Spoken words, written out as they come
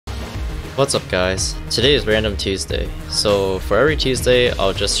What's up guys? Today is Random Tuesday, so for every Tuesday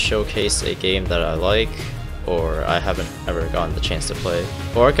I'll just showcase a game that I like or I haven't ever gotten the chance to play,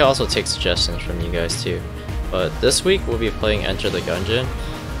 or I can also take suggestions from you guys too. But this week we'll be playing Enter the Gungeon.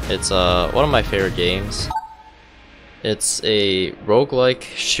 It's one of my favorite games. It's a roguelike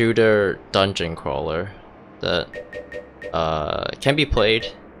shooter dungeon crawler that can be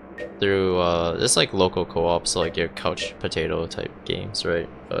played through it's like local co-op, so like your couch potato type games, right?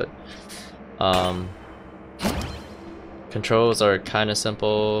 But controls are kind of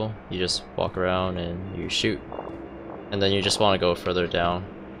simple. You just walk around and you shoot, and then you just want to go further down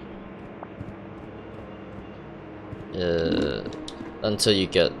until you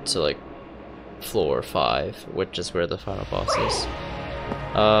get to like floor 5, which is where the final boss is.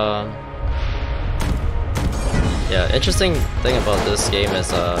 Yeah, interesting thing about this game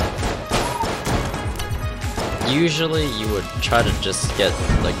is usually you would try to just get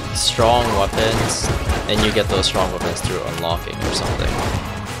like strong weapons, and you get those strong weapons through unlocking or something.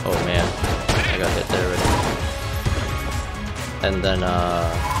 Oh man, I got hit there already. And then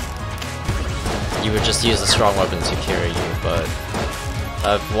you would just use the strong weapons to carry you, but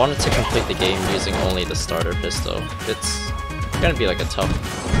I've wanted to complete the game using only the starter pistol. It's gonna be like a tough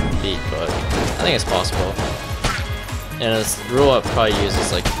feat, but I think it's possible. And this rule I probably use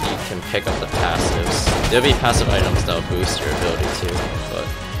is like you can pick up the passives. There'll be passive items that'll boost your ability too, but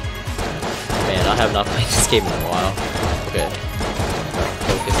man, I have not played this game in a while. Okay,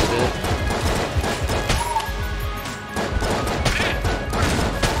 focus a bit.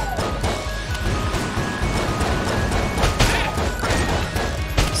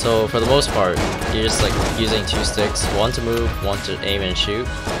 So for the most part, you're just like using 2 sticks, one to move, one to aim and shoot.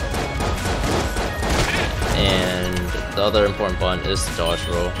 And the other important button is the dodge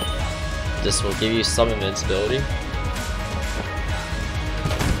roll. This will give you some invincibility,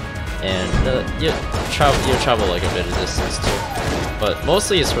 and you travel like a bit of distance too, but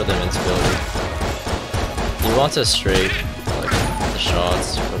mostly it's for the invincibility. You want to strafe like the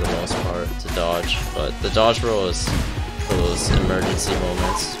shots for the most part to dodge, but the dodge roll is for those emergency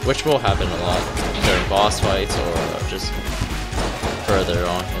moments, which will happen a lot during boss fights or just further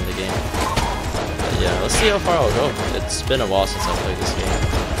on in the game. Yeah, let's see how far I'll go. It's been a while since I played this game.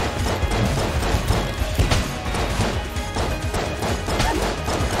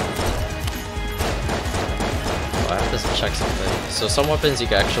 Oh, I have to check something. So some weapons you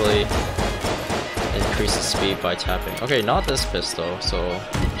can actually increase the speed by tapping. Okay, not this pistol, so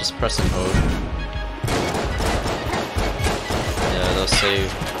just press and hold. Yeah, that'll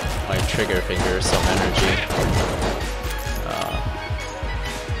save my trigger finger some energy.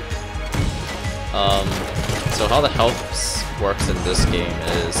 So how the health works in this game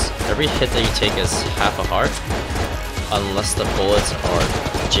is every hit that you take is half a heart, unless the bullets are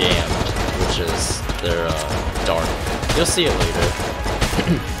jammed, which is they're dark. You'll see it later.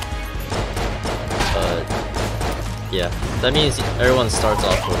 But yeah, that means everyone starts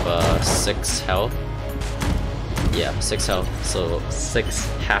off with 6 health. Yeah, 6 health, so 6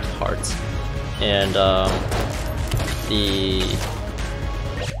 half hearts. And the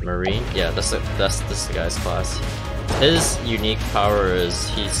Marine? Yeah, this is the guy's class. His unique power is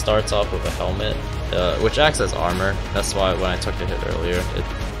he starts off with a helmet, which acts as armor. That's why when I took the hit earlier, it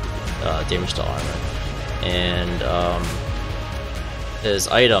damaged the armor. And his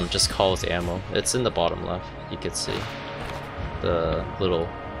item just calls ammo. It's in the bottom left. You can see the little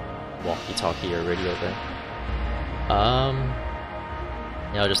walkie-talkie or radio thing.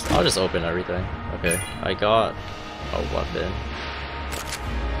 Yeah, I'll just open everything. Okay, I got a weapon.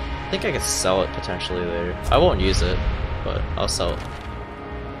 I think I could sell it potentially later. I won't use it, but I'll sell it.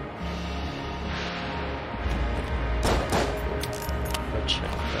 I'll check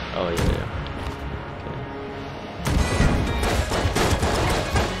that. Oh yeah. Okay.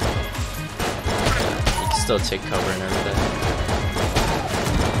 You can still take cover and everything.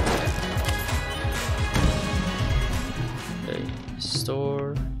 Okay.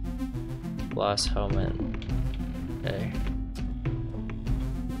 Store. Glass helmet. Okay.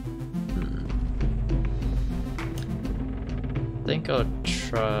 I think I'll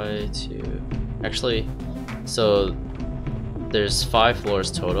try to actually, so there's 5 floors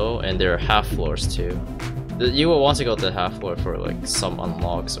total and there are half floors too. You will want to go to the half floor for like some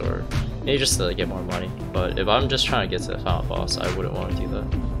unlocks or maybe just to get more money, but if I'm just trying to get to the final boss, I wouldn't want to do that.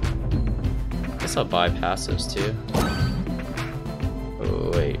 I guess I'll buy passives too.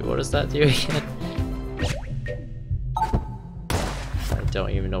 Oh wait, what does that do again? I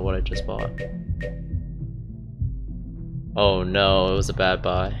don't even know what I just bought. Oh no, it was a bad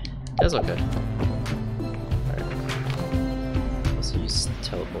buy. That's okay. Alright. Let's use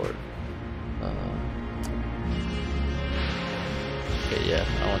teleport. Okay, yeah,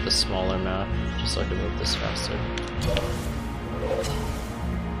 I want the smaller map, just so I can move this faster.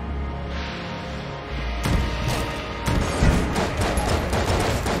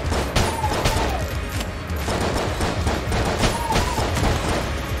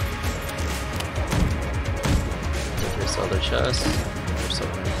 There's other chests. There's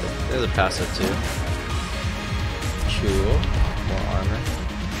something. There's a passive too. Cool. More armor.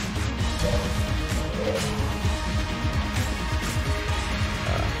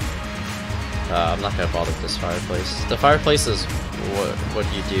 I'm not gonna bother with this fireplace. The fireplace is what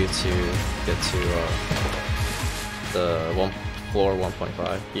you do to get to the floor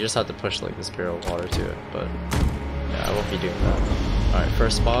 1.5. You just have to push like this barrel of water to it, but yeah, I won't be doing that. Alright,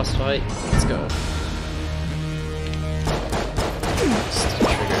 first boss fight, let's go.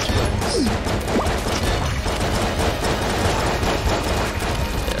 Trigger twins.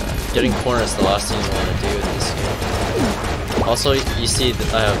 Yeah, getting cornered is the last thing you want to do in this game. Also, you see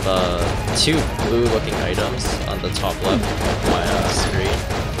that I have 2 blue-looking items on the top left of my screen.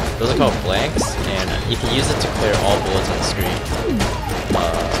 Those are called blanks, and you can use it to clear all bullets on the screen.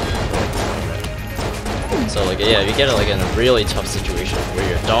 So, like, yeah, if you get it like in a really tough situation where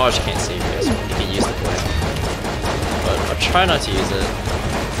your dodge can't save you, so you can use the blank. But I'll try not to use it.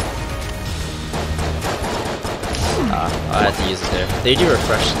 I had to use it there. They do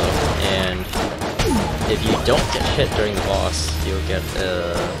refresh though, and if you don't get hit during the boss, you'll get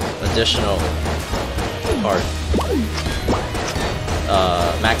additional heart.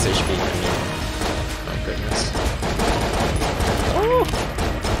 Max HP, I mean. Oh goodness. Oh!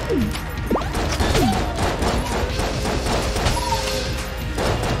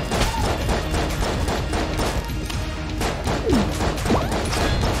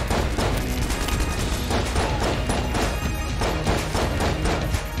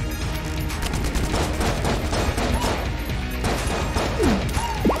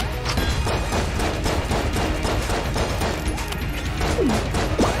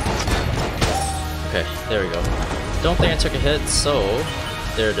 Okay, there we go. Don't think I took a hit, so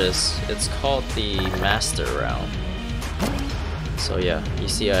there it is. It's called the Master Round. So yeah, you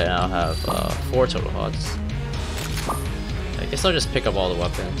see I now have 4 total HUDs. I guess I'll just pick up all the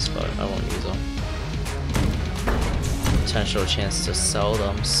weapons, but I won't use them. Potential chance to sell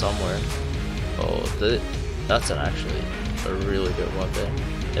them somewhere. Oh, that's actually a really good weapon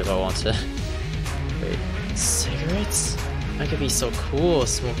if I want to. Wait, cigarettes? I could be so cool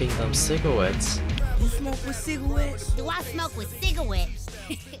smoking them cigarettes. You smoke with cigarettes? Do I smoke with cigarettes?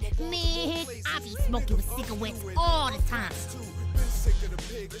 Man, I be smoking with cigarettes all the time.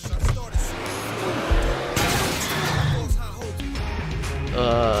 I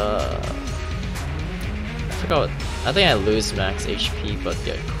forgot. I think I lose max HP but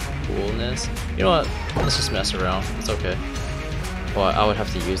get coolness. You know what? Let's just mess around. It's okay. Well, I would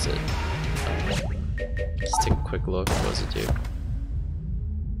have to use it. Let's take a quick look. What does it do?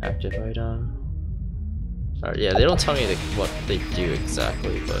 Active item. Alright, yeah, they don't tell me what they do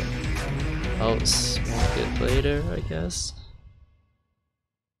exactly, but I'll smoke it later, I guess.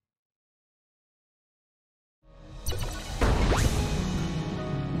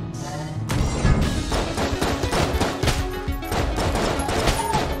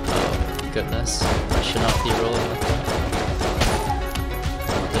 Oh, goodness. I should not be rolling with that.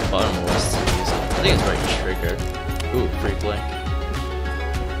 The bottom was to use it. I think it's very triggered. Ooh, free blank.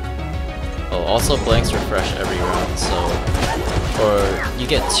 Oh, also blanks refresh every round, so... Or you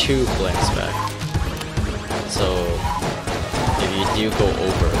get 2 blanks back. So... If you do go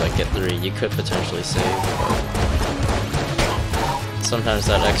over, like get 3, you could potentially save, but... Sometimes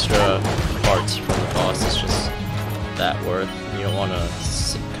that extra parts from the boss is just that worth. You don't want to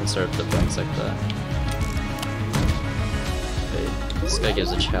conserve the blanks like that. Okay, this guy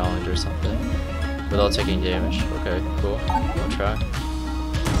gives a challenge or something. Without taking damage. Okay, cool. We'll try.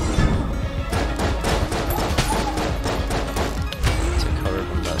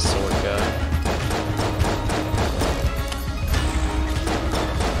 Sword guy.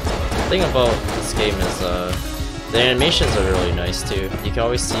 The thing about this game is the animations are really nice too. You can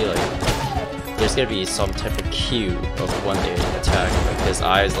always see like there's gonna be some type of cue of when they attack. Like his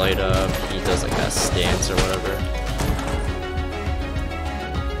eyes light up, he does like that stance or whatever.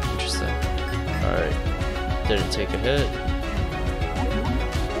 Interesting. Alright. Didn't take a hit.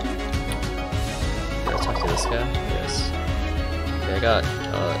 Did I talk to this guy? Yes. Okay, I got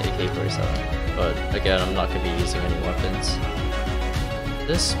AK-47, but again, I'm not going to be using any weapons.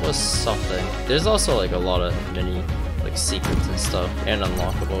 This was something. There's also like a lot of mini like secrets and stuff, and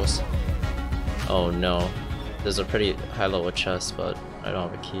unlockables. Oh no, there's a pretty high level chest, but I don't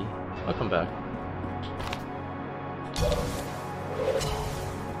have a key. I'll come back.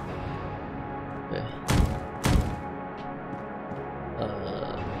 Okay.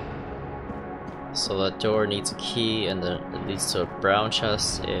 So that door needs a key, and then it leads to a brown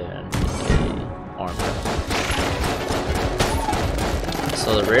chest and a armor.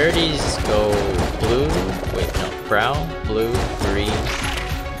 So the rarities go blue, wait no, brown, blue, green,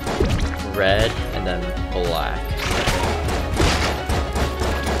 red, and then black.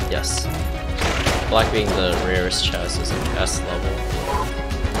 Yes. Black being the rarest chest is an S level.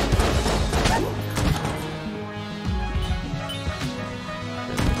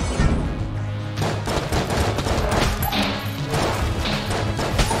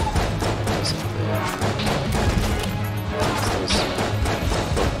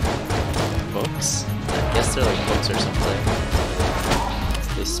 Books? I guess they're like books or something.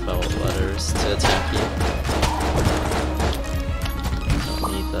 They spell letters to attack you.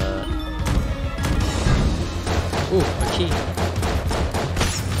 Don't need that. Ooh, a key.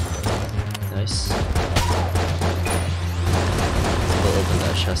 Nice. We'll open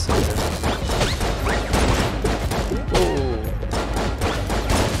that chest later. Whoa!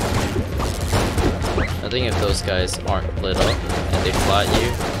 I think if those guys aren't lit up and they flat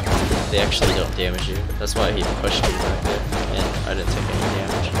you, they actually don't damage you. That's why he pushed me back there, and I didn't take any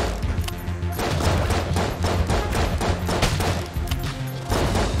damage.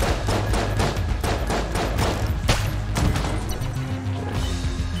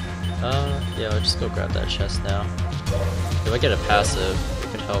 Yeah, I'll just go grab that chest now. If I get a passive, it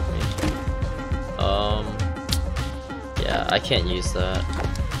could help me. Yeah, I can't use that,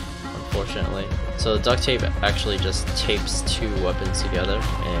 unfortunately. So the duct tape actually just tapes two weapons together,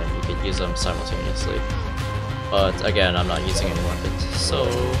 and you can use them simultaneously. But again, I'm not using any weapons, so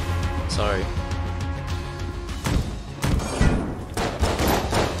sorry.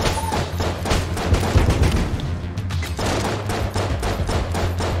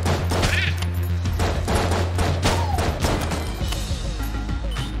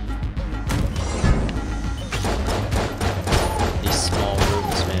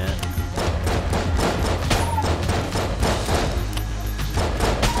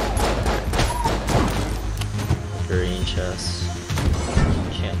 Chest.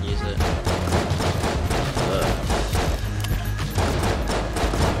 Can't use it.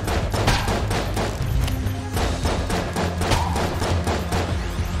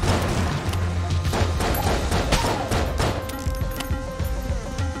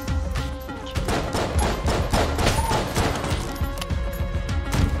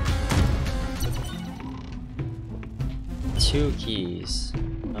 Two keys.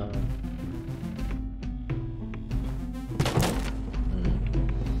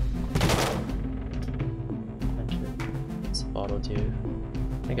 Bottle do?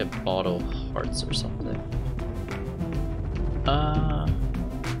 I think a bottle hearts or something. I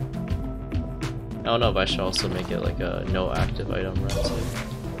don't know if I should also make it like a no active item run too.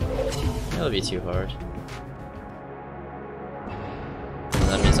 That would be too hard. And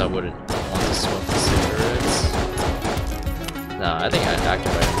that means I wouldn't want to smoke the cigarettes. Nah, I think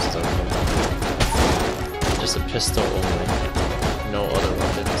active items is okay. Just a pistol only. No other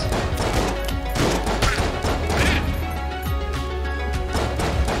weapons.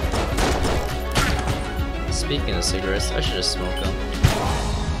 Speaking of cigarettes, I should just smoke them.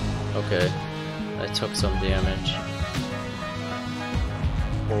 Okay, I took some damage.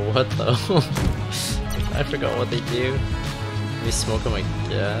 Or what though? I forgot what they do. Maybe smoke them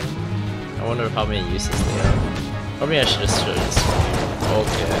again? I wonder how many uses they have. Or maybe I should just smoke.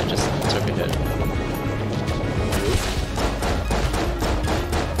 Okay, I just took a hit.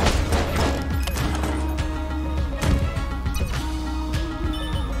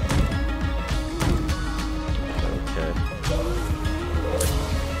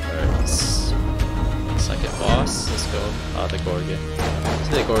 The Gungeon. I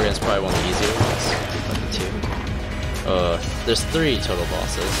think the Gungeon is probably one of the easier ones. Like the two. There's 3 total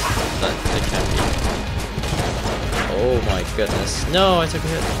bosses that they can be. Oh my goodness. No, I took a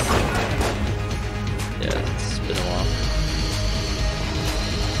hit. Yeah, it's been a while.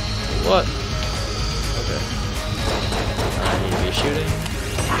 What? Okay. I need to be shooting.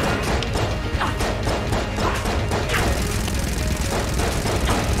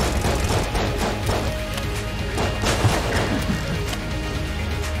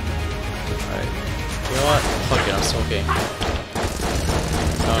 Fuck it, I'm smoking. I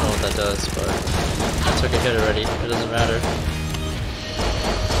don't know what that does, but I took a hit already. It doesn't matter.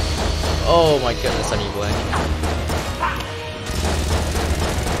 Oh my goodness, I need blank.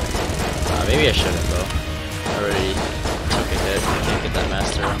 Maybe I shouldn't though. I already took a hit. You can't get that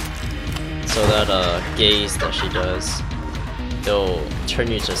master. So that gaze that she does, it'll turn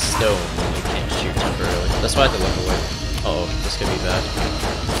you to stone and you can't shoot temporarily. That's why I have to look away. Uh oh, this could be bad.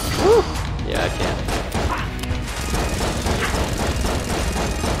 Woo! Yeah, I can't.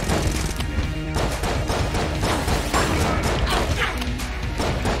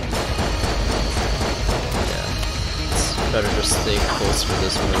 Better just stay close for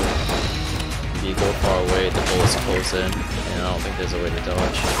this move. If you go far away, the bullets close in, and I don't think there's a way to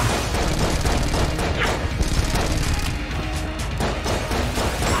dodge.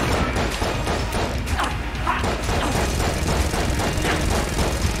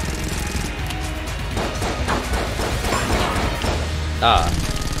 Ah,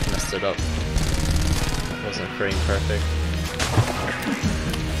 messed it up. Wasn't frame perfect.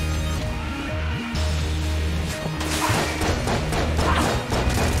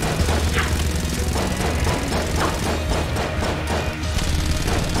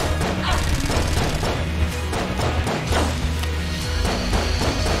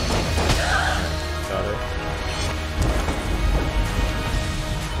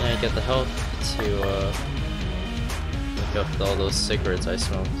 Get the health to make up all those cigarettes I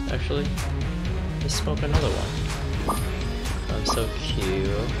smoked. Actually, let's smoke another one. I'm so cute.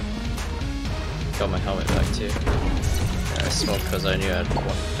 Got my helmet back too. Yeah, I smoked because I knew I had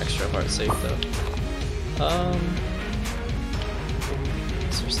one extra heart save though.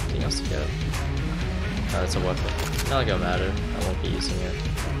 Is there something else to get? It's a weapon. Not like it'll matter. I won't be using it.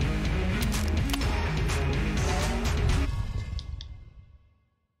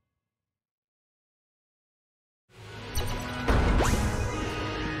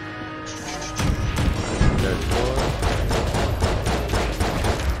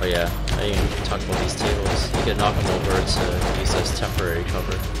 Oh yeah, I didn't even talk about these tables. You can knock them over to use as temporary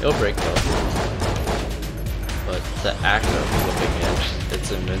cover. It'll break though. But the act of flipping it, it's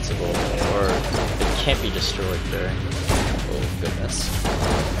invincible, or it can't be destroyed during. Oh goodness.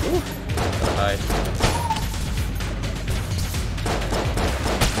 Ooh, gotta hide.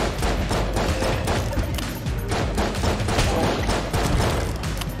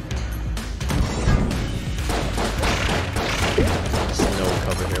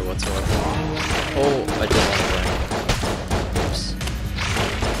 Whatsoever. Oh, I did want to blank. Oops.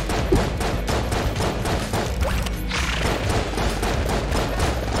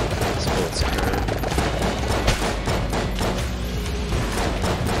 This bullet's hurt.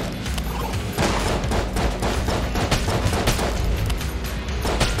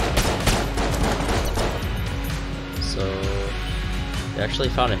 So, they actually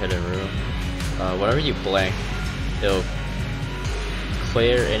found a hidden room. Whenever you blank, it'll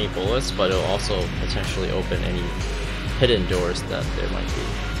clear any bullets, but it'll also potentially open any hidden doors that there might be.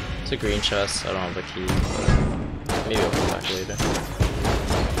 It's a green chest, I don't have a key, but maybe I'll come back later.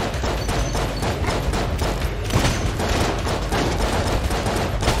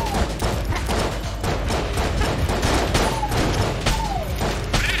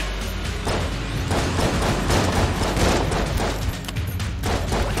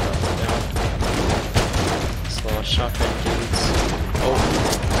 Slow shotgun dudes. Oh,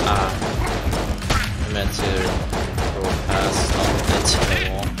 I meant to roll past into the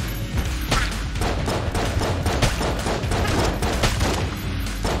wall.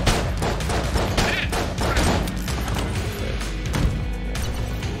 Okay.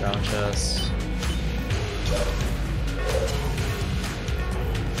 Round chest.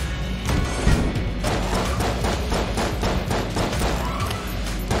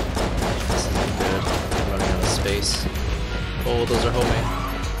 This isn't good. I'm running out of space. Oh, those are homing.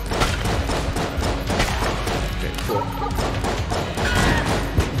 Okay, cool.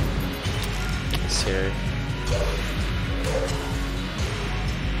 It's scary.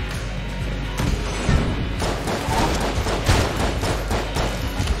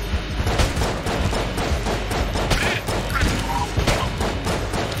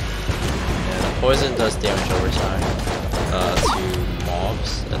 Yeah, poison does damage over time to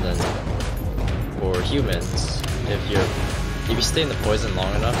mobs, and then for humans, if you stay in the poison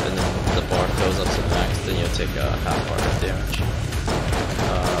long enough and then the bar fills up to the max, then you'll take a half bar of damage.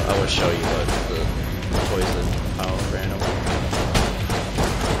 I will show you what the poison power randomly.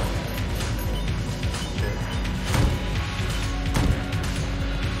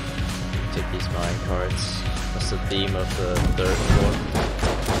 Take these mine cards. That's the theme of the third floor.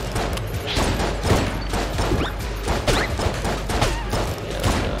 Yeah,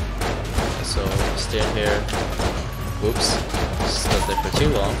 like that. So stand here. Whoops, stood there for too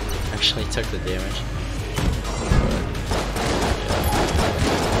long. Actually took the damage. But,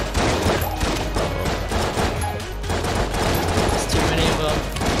 yeah.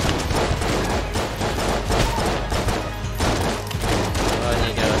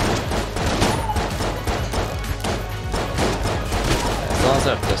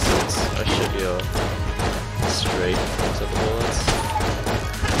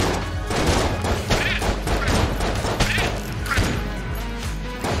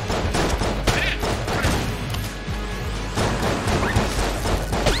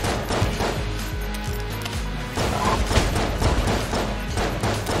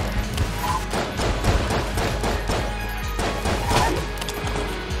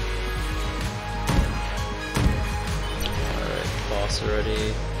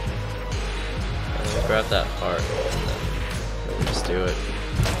 grab that part and then really just do it.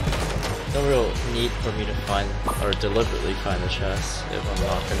 No real need for me to find or deliberately find the chest if I'm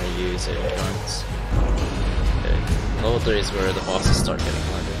not gonna use any guns. Okay, level 3 is where the bosses start getting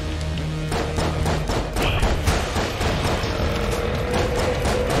harder.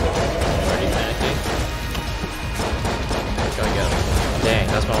 Already panicking. Okay, gotta get him. Dang,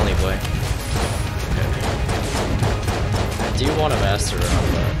 that's my only way. Okay. I do want to master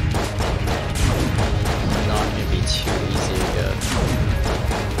around, but not gonna be too easy to get.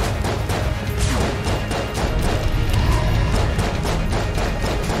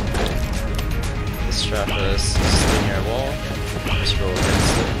 Trap this linear wall, just roll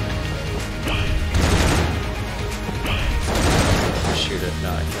against it. Shoot it, no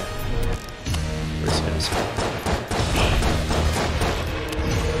I can't. We're just gonna spawn.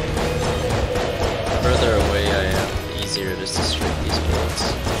 The further away I am, the easier it is to strike these bullets.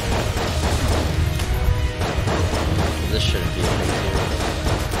 This shouldn't be a big deal.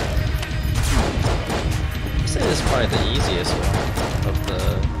 I'd say this is probably the easiest one of the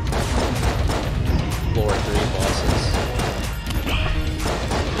floor 3 bosses.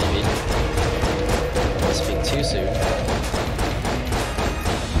 Maybe. Don't speak too soon.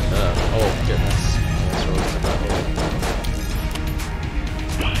 Oh goodness. Almost rolled into that hole.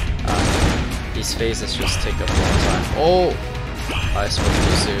 These phases just take up a long time. Oh! I spoke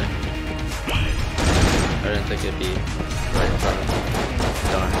too soon. I didn't think it'd be right in front of me.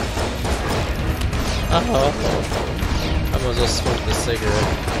 Darn. Oh! I might as well smoke the cigarette.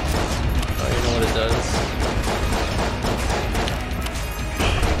 Oh, you know what it does?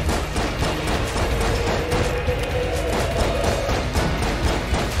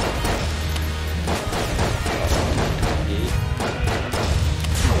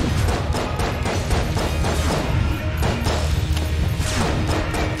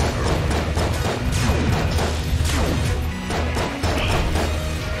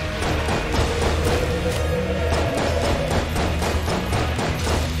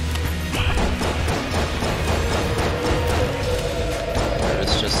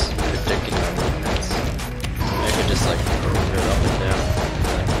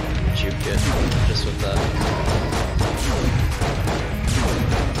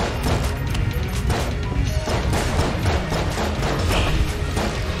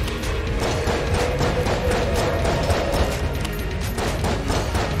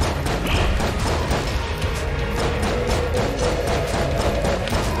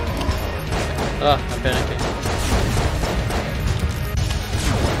 Ah, I'm panicking.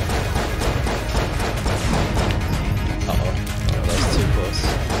 Uh-oh. Oh, that was too close.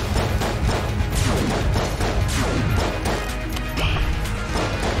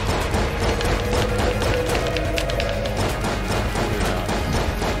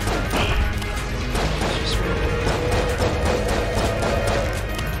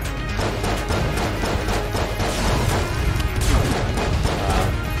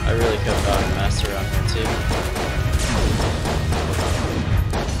 I really could have gotten master around here too.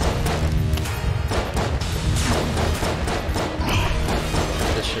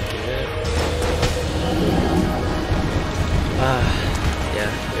 This should be it.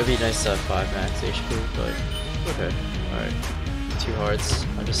 Yeah, it would be nice to have 5 max HP, but okay. Alright. 2 hearts.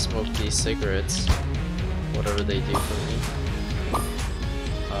 I just smoked these cigarettes. Whatever they do for me.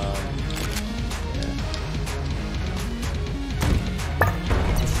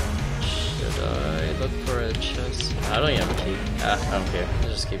 Look for a chest. I don't even have a key. I don't care.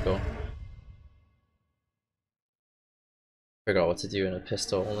 Let's just keep going. Figure out what to do in a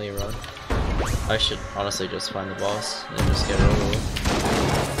pistol only run. I should honestly just find the boss and just get it over with.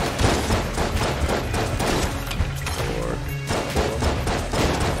 4.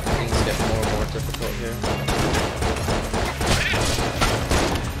 Things get more and more difficult here.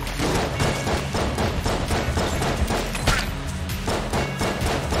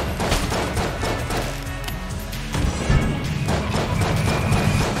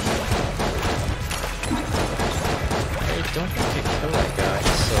 Don't think I can kill that guy,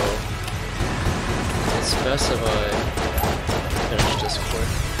 so it's best if I finish this quick.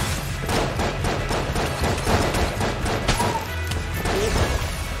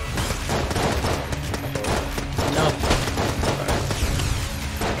 No. Alright.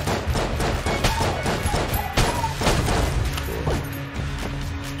 Cool.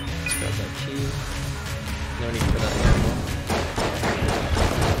 Let's grab that key. No need for that ammo.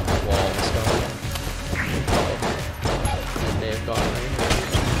 Wall is gone. They have gone right here.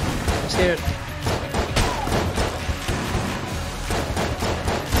 I'm scared.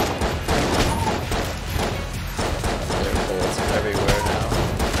 There are bullets everywhere now.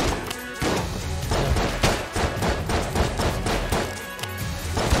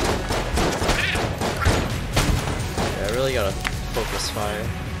 really gotta focus fire.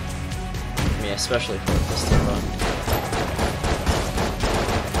 I mean, especially focus to run.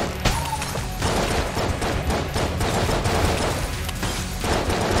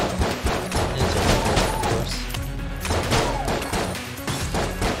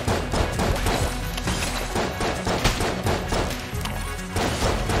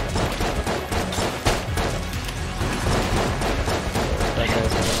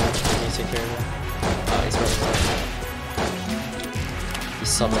 He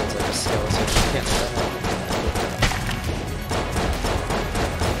summons like a skeleton. You can't let that happen.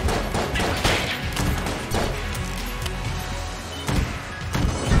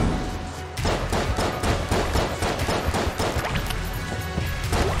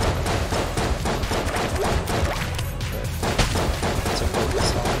 Okay. To focus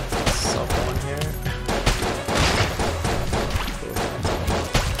on someone here.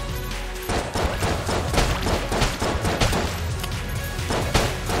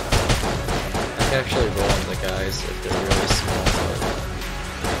 Actually roll on the guys if they're really small, but...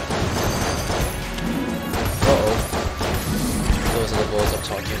 Uh-oh. Those are the bulls I'm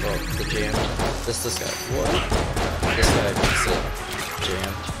talking about, the jammed. This guy. What? This guy makes it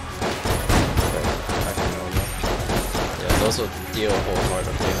jammed. Okay, back to normal. Yeah, those will deal a whole lot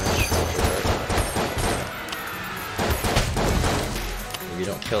of damage. If you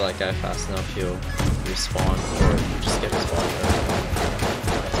don't kill that guy fast enough, he'll respawn, or just get respawned back.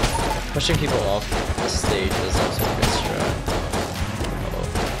 Pushing people off the stage is also a good strat. Uh-oh.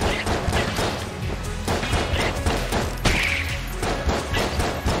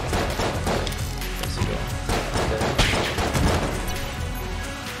 Where's he going? Okay.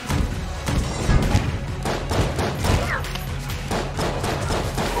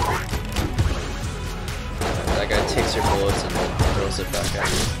 That guy takes your bullets and then throws it back at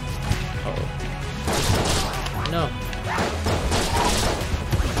you. Uh-oh. No.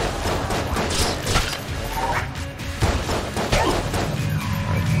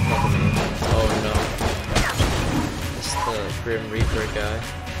 Grim Reaper guy.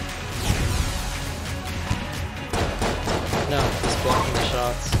 No, he's blocking the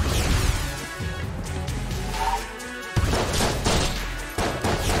shots.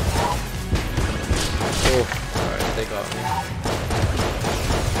 Oh, alright, they got me.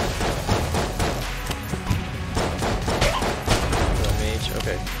 The mage,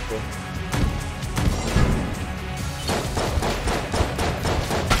 okay, cool.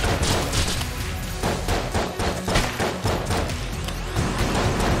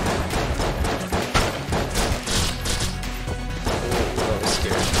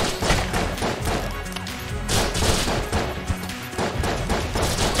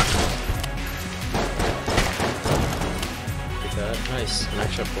 Nice, an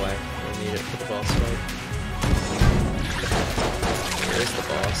extra black. We'll need it for the boss fight. There's the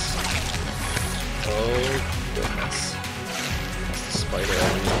boss. Oh goodness. That's the spider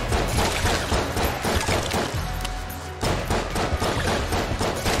enemy.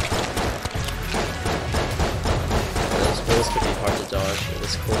 Those bulls could be hard to dodge at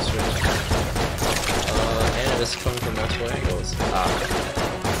this close range. And it is coming from multiple angles. Ah.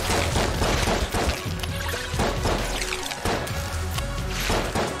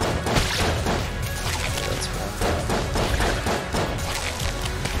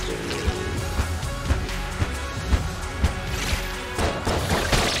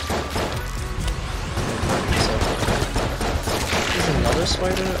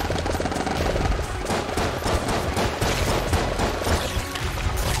 Spider?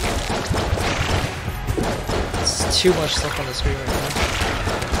 It's too much stuff on the screen right now.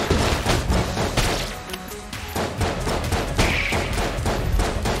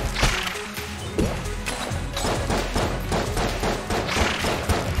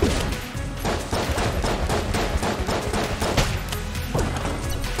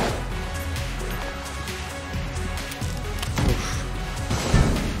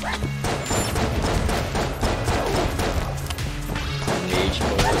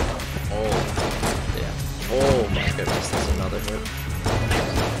 Oh my goodness, that's another hit.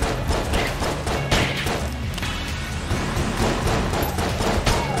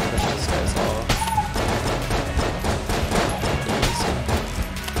 Push these guys off. Easy.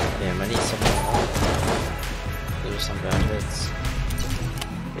 Damn, I need some more. Those are some bad hits.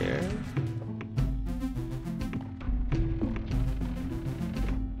 Here.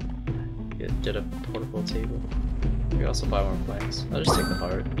 Did a portable table. We can also buy more planks. I'll just take the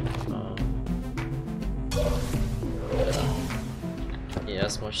heart. Yeah,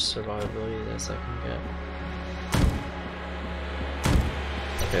 as much survivability as I can get.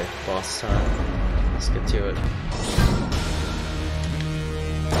 Okay, boss time. Let's get to it.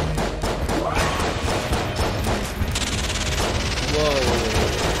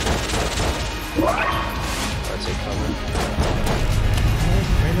 coming. Oh,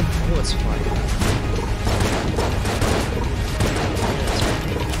 random bullets flying.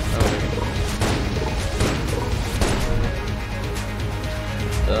 Oh, there we go.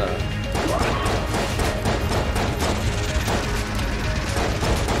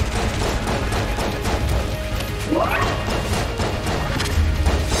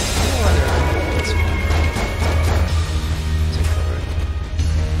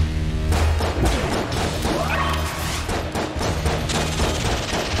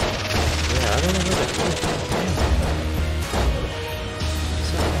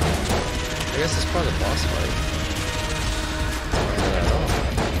 I guess it's part of the boss fight.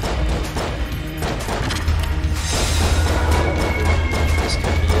 This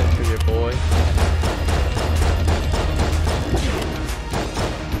could be it for your boy.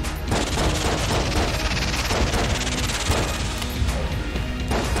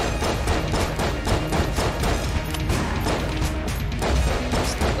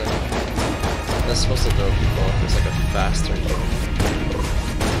 That's supposed to throw people off. It's like a faster game.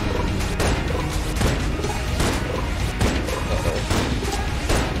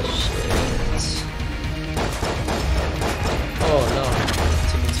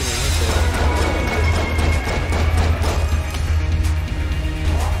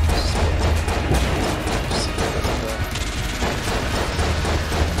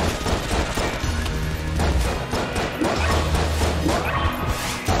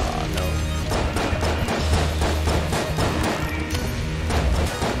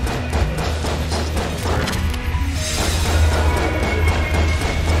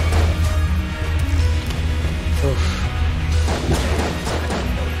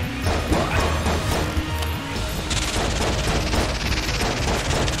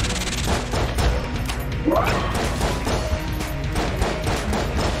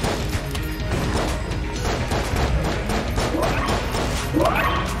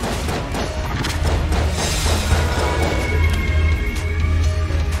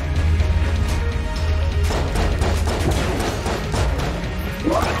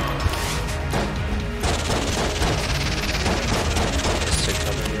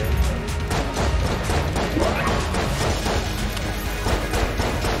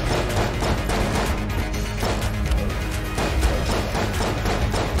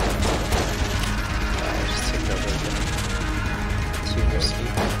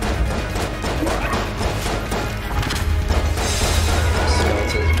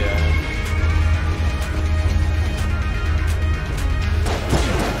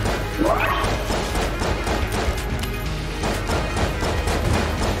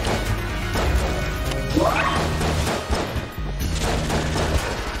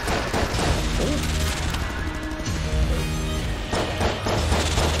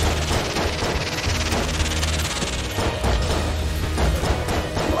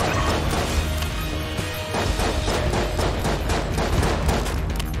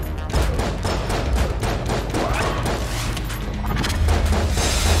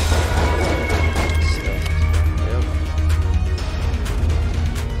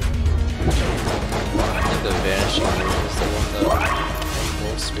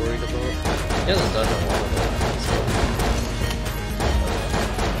 He hasn't done it in a while though, so.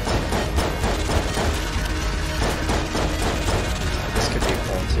 This could be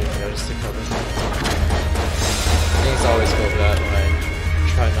fun too, I just to cover. Things always go bad when I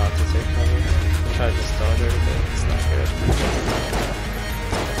try not to take cover. I try to just dodge everything, it's not good.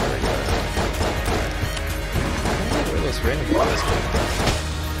 There we go. Where are those random guys going?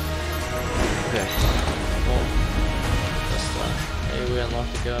 Okay. Well, that's that. Maybe we unlock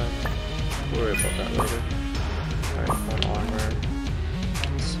the gun. We'll worry about that later. Alright, full armor.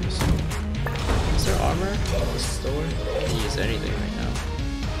 Let's see some. Is there armor in the store? I can use anything right now.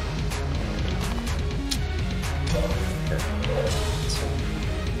 Okay.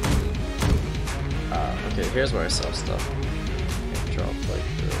 Okay, here's where I sell stuff. Drop like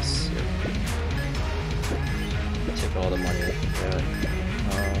this. Yep. Take all the money I can get.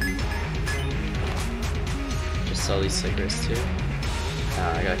 Just sell these cigarettes too.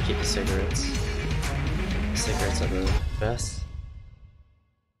 I gotta keep the cigarettes. Cigarettes are the best.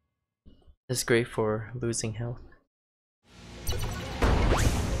 It's great for losing health.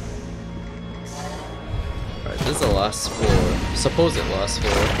 Alright, this is the last floor. Supposed last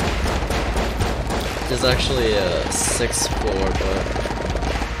floor. There's actually a 6th floor, but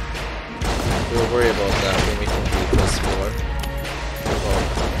we'll worry about that when we complete this floor.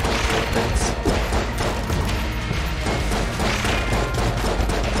 Things.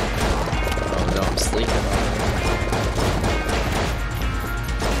 I'm sleeping on it.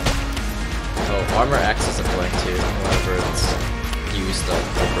 Oh, armor acts as a flank too.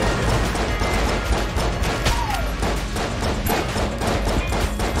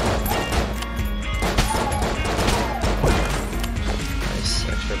 Nice,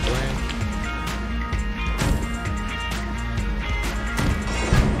 extra blank.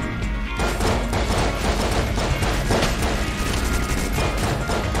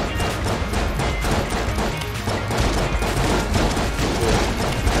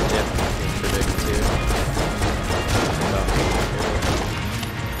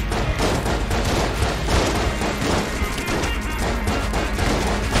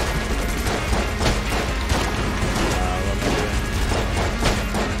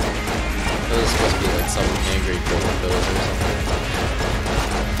 Some angry bullet bills or something.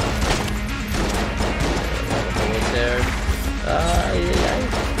 Bullets there.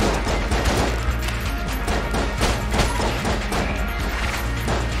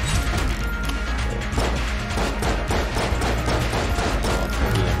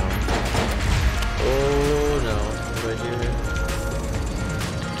 Oh no, what do I do here?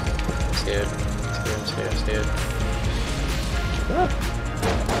 I'm scared. I'm scared. Ah.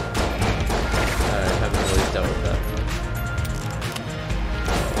 I haven't really dealt with that.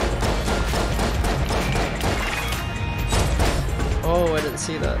 Oh, I didn't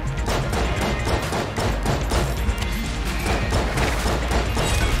see that.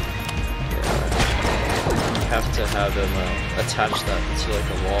 Yeah. You have to have him attach that to like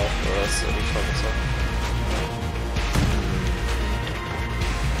a wall or else it'll be troublesome.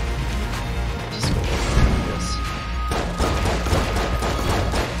 Just go over this.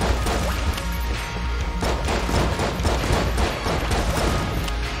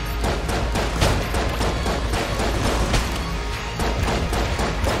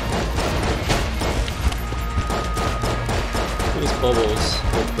 Bubbles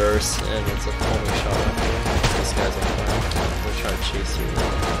will burst and it's a foaming shot after. This guy's on fire. We'll try to chase you.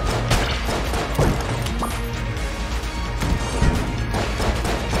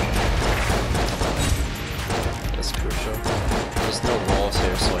 That's crucial. There's no walls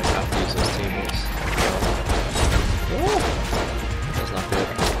here, so I have to use those tables. Oh! That's not good.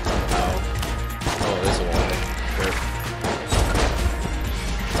 Ow. Oh, there's a wall there. Sure.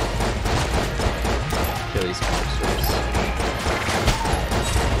 Kill these monsters.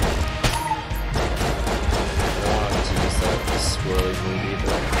 Swirly movie,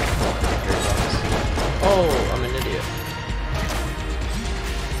 but oh, I'm an idiot.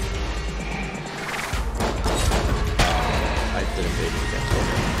 I didn't bait it again.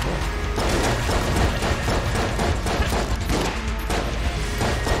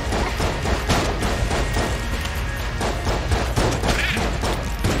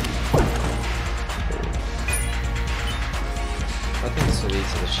 I think this will lead to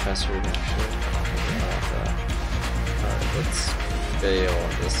the chest room actually. Alright, let's bail on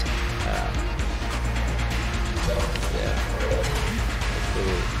this path. Yeah.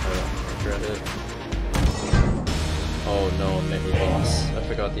 Ooh, I don't regret it. Oh no, mini boss. I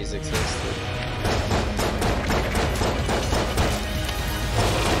forgot these existed.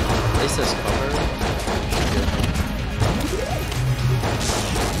 At least there's cover.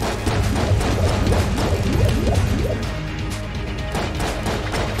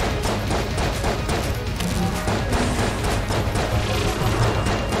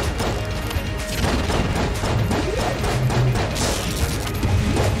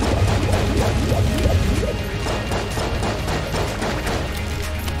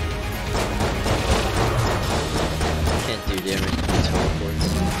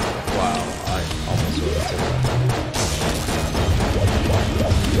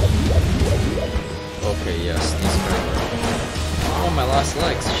 Okay, yes, these are oh, my last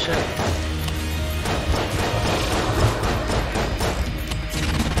legs, shit.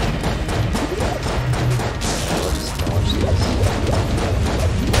 I'll just dodge these.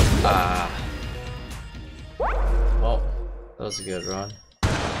 Ah. Well, that was a good run.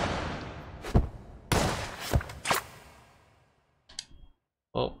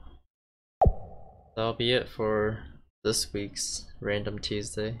 Well, that'll be it for this week's Random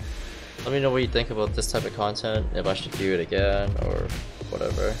Tuesday. Let me know what you think about this type of content, if I should do it again or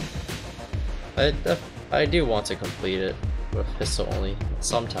whatever. I do want to complete it with pistol only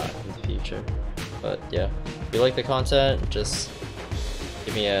sometime in the future. But yeah, if you like the content, just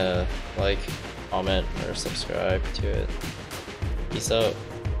give me a like, comment, or subscribe to it. Peace out.